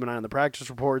 hopefully. Just keep an eye on the practice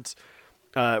reports.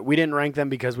 We didn't rank them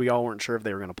because we all weren't sure if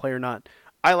they were going to play or not.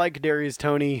 I like Kadarius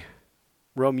Toney.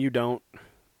 Rome, you don't.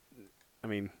 I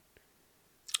mean,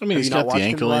 he's got the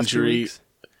ankle injury.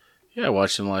 Yeah, I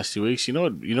watched him the last 2 weeks. You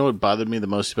know what bothered me the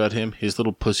most about him? His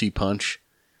little pussy punch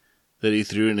that he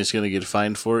threw and is going to get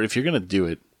fined for. If you're going to do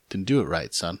it, then do it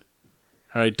right, son.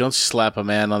 All right, don't slap a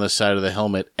man on the side of the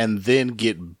helmet and then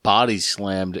get body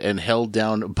slammed and held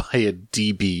down by a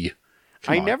DB.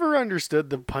 Come I on. never understood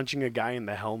the punching a guy in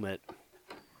the helmet.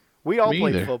 We all Me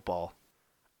played either. football.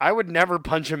 I would never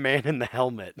punch a man in the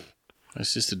helmet.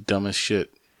 That's just the dumbest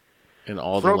shit in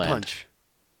all the Throat land. punch.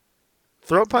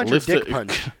 Throat punch Lift or dick the-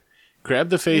 punch? Grab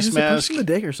the face Just a punch mask. in the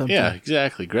dick or something. Yeah,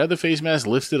 exactly. Grab the face mask,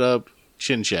 lift it up,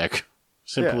 chin check.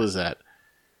 Simple Yeah. as that.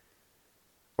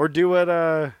 Or do what,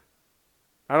 I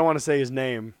don't want to say his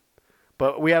name,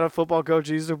 but we had a football coach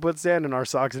who used to put sand in our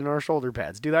socks and in our shoulder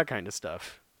pads. Do that kind of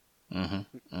stuff.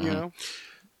 Mm-hmm. You know?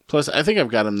 Plus, I think I've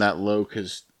got him that low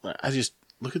because I just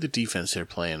look at the defense they're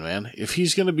playing, man. If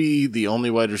he's going to be the only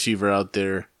wide receiver out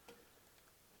there,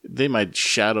 they might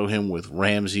shadow him with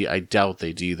Ramsey. I doubt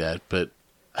they do that, but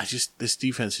this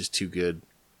defense is too good.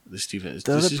 This defense,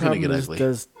 The this other is going to problem get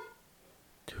is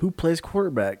ugly. who plays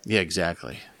quarterback? Yeah,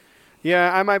 exactly.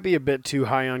 Yeah, I might be a bit too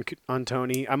high on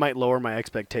Tony. I might lower my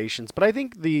expectations, but I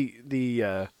think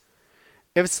the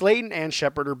if Slayton and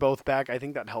Shepard are both back, I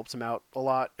think that helps him out a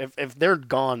lot. If they're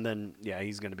gone, then yeah,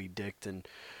 he's going to be dicked, and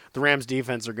the Rams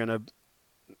defense are going to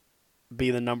be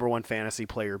the number one fantasy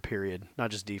player. Period. Not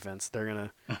just defense. They're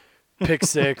going to pick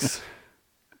six,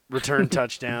 return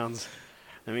touchdowns.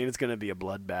 I mean, it's going to be a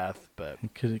bloodbath. But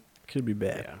It could be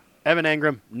bad. yeah, Evan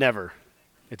Engram, never.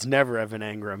 It's never Evan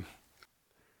Engram.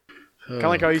 Kind of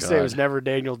like how you say it was never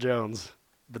Daniel Jones.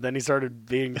 But then he started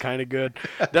being kind of good.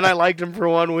 Then I liked him for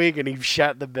 1 week, and he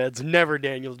shat the beds. Never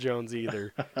Daniel Jones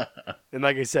either. And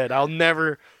like I said, I'll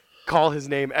never call his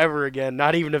name ever again,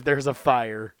 not even if there's a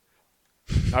fire.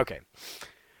 Okay.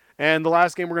 And the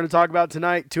last game we're going to talk about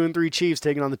tonight, 2-3 Chiefs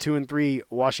taking on the 2-3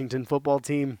 Washington football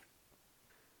team.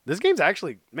 This game's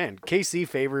actually, man, KC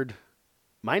favored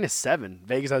 -7.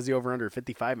 Vegas has the over-under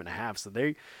 55.5. So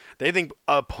they think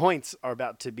points are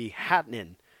about to be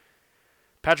happening.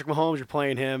 Patrick Mahomes, you're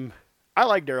playing him. I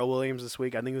like Darrell Williams this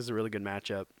week. I think this is a really good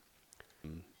matchup.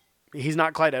 He's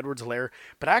not Clyde Edwards-Helaire,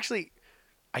 but actually,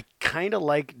 I kind of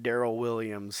like Darrell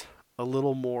Williams a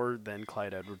little more than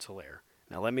Clyde Edwards-Helaire.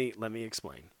 Now let me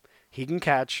explain. He can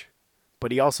catch,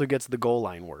 but he also gets the goal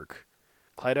line work.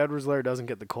 Clyde Edwards-Helaire doesn't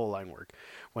get the goal line work.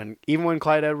 Even when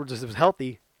Clyde Edwards was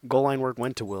healthy, goal line work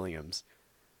went to Williams.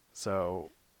 So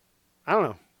I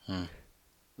don't know.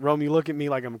 Rome, you look at me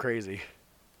like I'm crazy.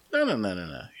 No.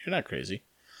 You're not crazy.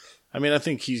 I mean, I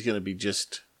think he's going to be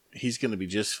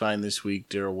just fine this week.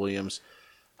 Darrell Williams.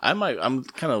 I'm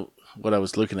kind of what I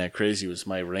was looking at crazy was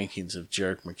my rankings of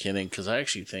Jerick McKinnon because I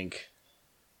actually think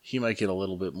he might get a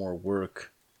little bit more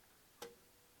work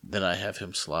than I have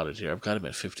him slotted here. I've got him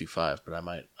at 55, but I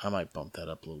might bump that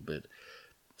up a little bit.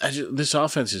 This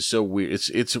offense is so weird.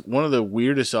 It's one of the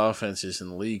weirdest offenses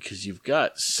in the league because you've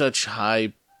got such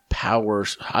high power,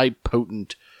 high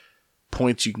potent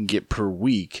points you can get per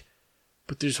week,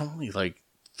 but there's only like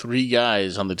 3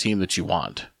 guys on the team that you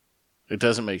want. It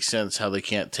doesn't make sense how they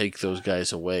can't take those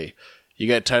guys away. You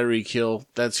got Tyreek Hill,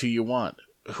 that's who you want.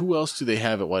 Who else do they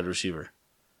have at wide receiver?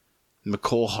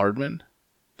 McCole Hardman?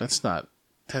 That's not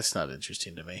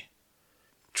interesting to me.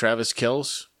 Travis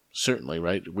Kelce? Certainly,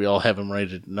 right? We all have him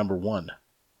rated number 1.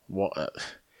 Well,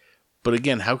 but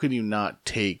again, how could you not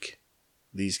take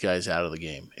these guys out of the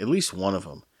game? At least one of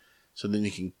them. So then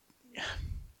you can...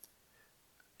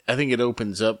 I think it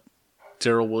opens up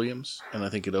Darrell Williams, and I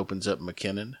think it opens up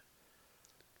McKinnon.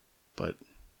 But,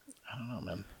 I don't know,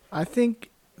 man. I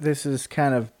think this is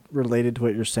kind of related to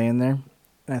what you're saying there.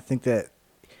 And I think that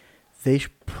they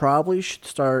probably should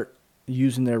start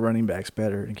using their running backs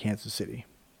better in Kansas City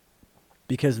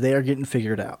because they are getting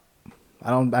figured out.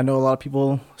 I know a lot of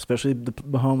people, especially the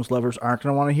Mahomes lovers, aren't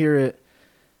going to want to hear it,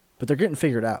 but they're getting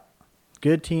figured out.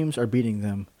 Good teams are beating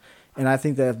them. And I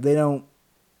think that if they don't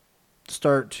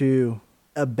start to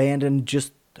abandon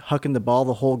just hucking the ball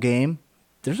the whole game,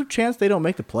 there's a chance they don't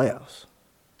make the playoffs.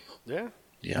 Yeah.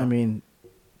 Yeah. I mean,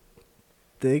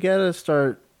 they got to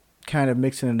start kind of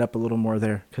mixing it up a little more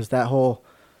there because that whole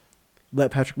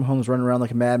let Patrick Mahomes run around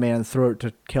like a madman and throw it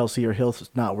to Kelsey or Hill is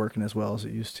not working as well as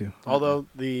it used to. Although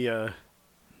the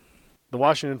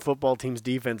Washington football team's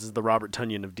defense is the Robert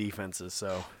Tonyan of defenses,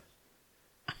 so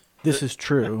This is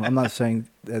true. I'm not saying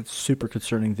that's super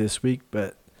concerning this week,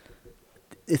 but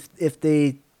if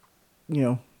they,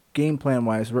 game plan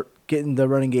wise, getting the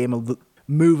running game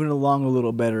moving along a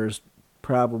little better is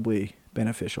probably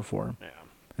beneficial for them. yeah.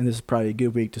 And this is probably a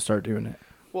good week to start doing it.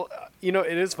 Well, it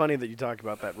is funny that you talk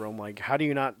about that, Rome. Like, how do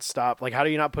you not stop? Like, how do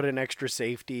you not put an extra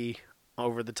safety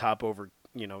over the top over,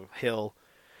 Hill?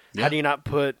 Yeah. How do you not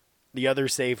put the other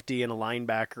safety and a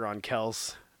linebacker on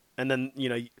Kels? And then,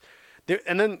 kind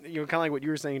of like what you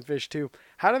were saying, Fish, too.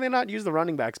 How do they not use the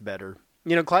running backs better?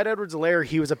 Clyde Edwards-Helaire,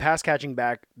 he was a pass catching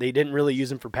back. They didn't really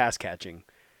use him for pass catching.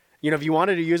 If you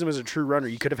wanted to use him as a true runner,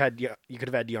 you could have had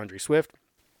DeAndre Swift,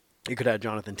 you could have had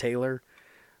Jonathan Taylor,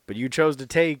 but you chose to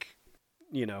take,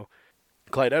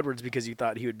 Clyde Edwards because you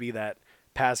thought he would be that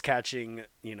pass catching,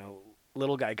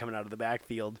 little guy coming out of the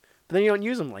backfield. But then you don't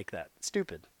use him like that. It's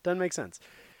stupid. Doesn't make sense.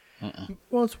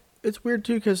 Well, it's weird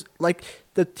too because like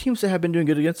the teams that have been doing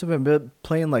good against him have been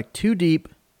playing like too deep,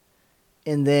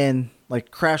 and then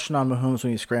like crashing on Mahomes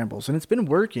when he scrambles, and it's been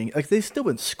working. Like they've still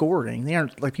been scoring. They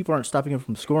aren't like people aren't stopping him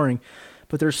from scoring,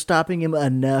 but they're stopping him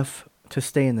enough to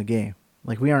stay in the game.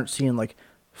 Like we aren't seeing like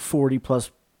 40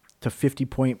 plus to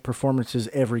 50-point performances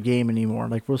every game anymore.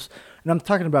 Like and I'm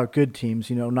talking about good teams,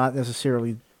 not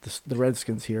necessarily the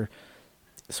Redskins here.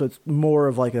 So it's more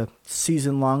of like a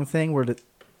season-long thing where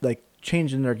like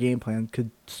changing their game plan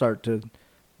could start to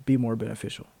be more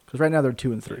beneficial. Because right now they're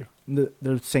 2-3.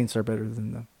 The Saints are better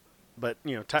than them. But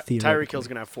Tyreek Hill's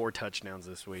gonna have 4 touchdowns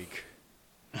this week.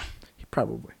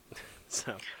 Probably.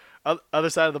 So, other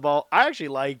side of the ball, I actually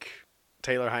like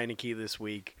Taylor Heineke this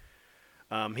week.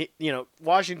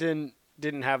 Washington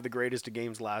didn't have the greatest of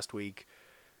games last week,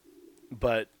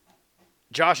 but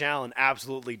Josh Allen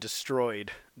absolutely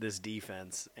destroyed this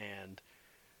defense, and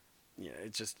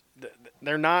it's just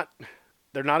they're not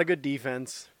a good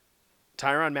defense.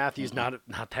 Tyrann Mathieu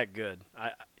not that good.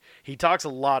 He talks a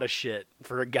lot of shit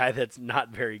for a guy that's not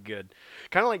very good.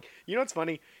 Kind of like, what's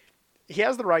funny? He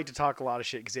has the right to talk a lot of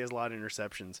shit because he has a lot of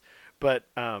interceptions. But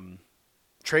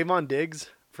Trayvon Diggs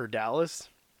for Dallas,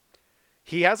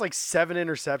 he has like 7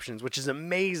 interceptions, which is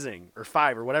amazing, or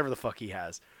 5 or whatever the fuck he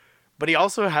has. But he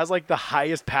also has like the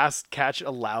highest pass catch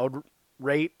allowed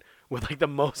rate with like the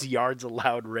most yards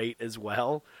allowed rate as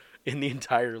well in the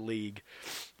entire league.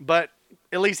 But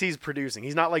at least he's producing.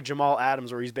 He's not like Jamal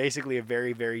Adams where he's basically a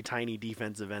very, very tiny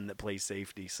defensive end that plays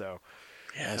safety. So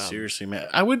yeah, seriously, man.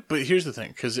 I would, but here's the thing,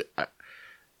 because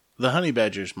the Honey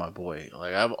Badger's my boy.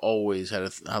 Like I've always had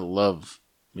I love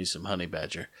me some Honey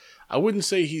Badger. I wouldn't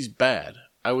say he's bad.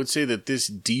 I would say that this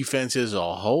defense as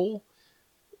a whole,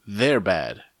 they're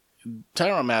bad.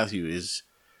 Tyrann Mathieu is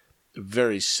a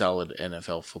very solid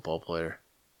NFL football player.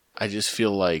 I just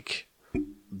feel like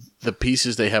the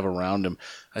pieces they have around him.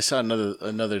 I saw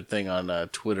another thing on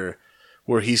Twitter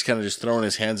where he's kind of just throwing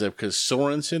his hands up because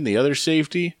Sorensen, the other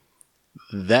safety,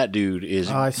 that dude is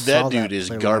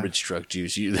garbage truck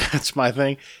juice. That's my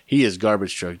thing. He is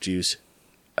garbage truck juice.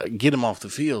 Get him off the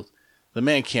field. The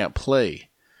man can't play.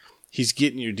 He's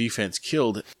getting your defense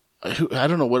killed. I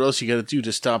don't know what else you got to do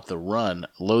to stop the run.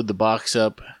 Load the box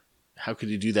up. How could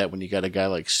you do that when you got a guy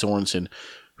like Sorensen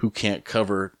who can't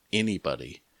cover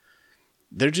anybody?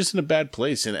 They're just in a bad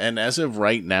place. And as of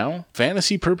right now,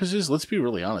 fantasy purposes, let's be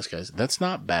really honest, guys. That's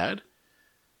not bad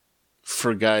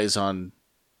for guys on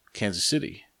Kansas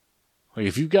City. Like,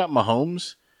 if you've got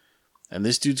Mahomes and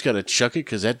this dude's got to chuck it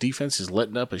because that defense is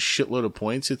letting up a shitload of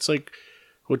points, it's like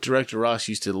what Director Ross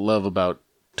used to love about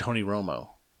Tony Romo.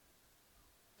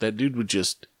 That dude would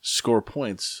just score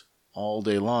points all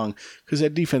day long because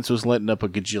that defense was letting up a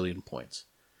gajillion points.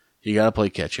 You got to play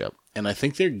catch up. And I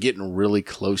think they're getting really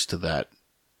close to that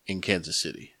in Kansas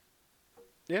City.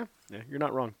 Yeah, you're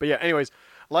not wrong. But yeah, anyways,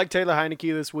 I like Taylor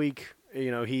Heineke this week.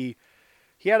 He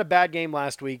had a bad game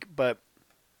last week, but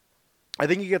I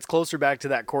think he gets closer back to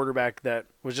that quarterback that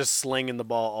was just slinging the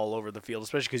ball all over the field,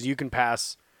 especially because you can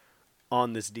pass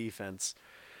on this defense.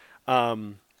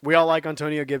 We all like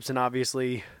Antonio Gibson,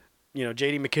 obviously.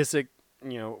 J.D. McKissick,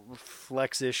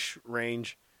 flex-ish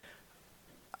range.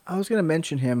 I was going to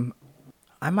mention him.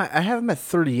 I have him at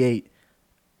 38.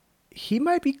 He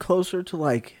might be closer to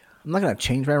like, I'm not going to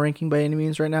change my ranking by any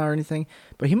means right now or anything,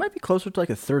 but he might be closer to like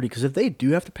a 30 because if they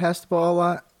do have to pass the ball a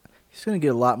lot, he's going to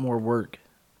get a lot more work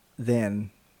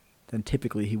than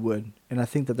typically he would. And I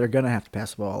think that they're going to have to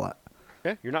pass the ball a lot.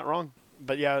 Yeah, you're not wrong.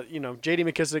 But yeah, J.D.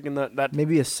 McKissick in that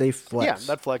maybe a safe flex. Yeah,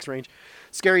 that flex range.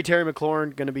 Scary Terry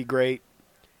McLaurin going to be great.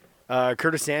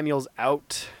 Curtis Samuel's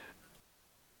out,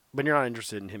 but you're not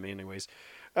interested in him anyways.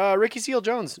 Ricky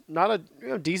Seals-Jones, not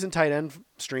a decent tight end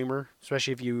streamer,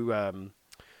 especially if you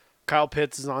Kyle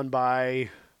Pitts is on bye,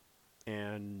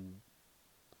 and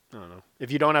I don't know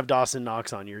if you don't have Dawson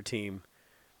Knox on your team,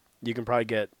 you can probably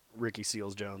get Ricky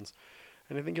Seals-Jones,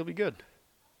 and I think he'll be good.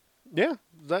 Yeah,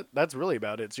 that's really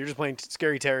about it. So you're just playing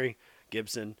Scary Terry,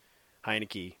 Gibson,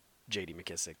 Heineke, J.D.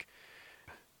 McKissick.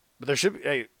 But there should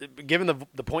be, given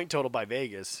the point total by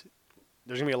Vegas,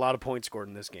 there's going to be a lot of points scored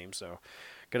in this game. So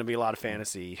going to be a lot of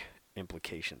fantasy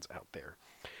implications out there.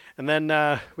 And then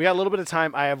we got a little bit of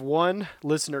time. I have one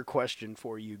listener question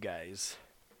for you guys.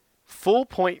 Full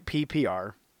point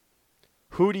PPR.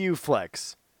 Who do you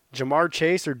flex? Jamar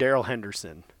Chase or Darrell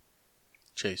Henderson?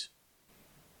 Chase.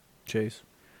 Chase.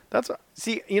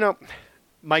 See,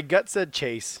 my gut said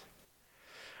Chase,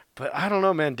 but I don't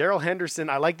know, man. Darrell Henderson,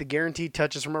 I like the guaranteed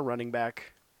touches from a running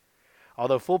back.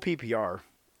 Although full PPR,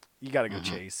 you got to go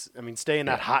Chase. I mean, stay in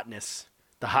that hotness,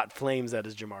 the hot flames that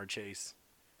is Jamar Chase.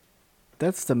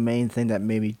 That's the main thing that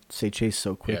made me say Chase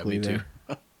so quickly me there.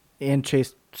 too. And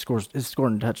Chase is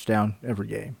scoring a touchdown every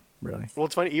game, really. Well,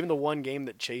 it's funny. Even the one game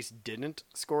that Chase didn't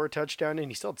score a touchdown in,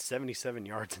 he still had 77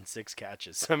 yards and 6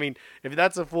 catches. I mean, if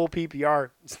that's a full PPR,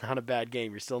 it's not a bad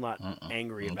game. You're still not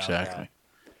angry about that.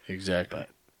 Exactly.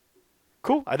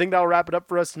 Cool. I think that'll wrap it up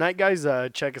for us tonight, guys.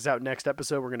 Check us out next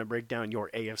episode. We're going to break down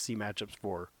your AFC matchups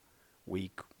for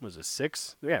week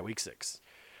 6? Yeah, week 6.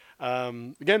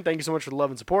 Again, thank you so much for the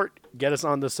love and support. Get us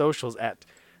on the socials at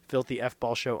Filthy F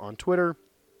Ball Show on Twitter,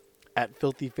 at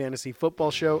Filthy Fantasy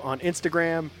Football Show on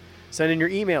Instagram. Send in your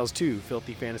emails to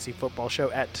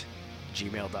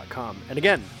filthyfantasyfootballshow@gmail.com. And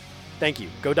again, thank you.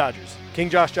 Go Dodgers. King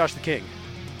Josh the King.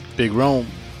 Big Rome.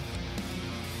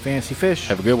 Fantasy Fish.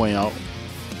 Have a good one, y'all.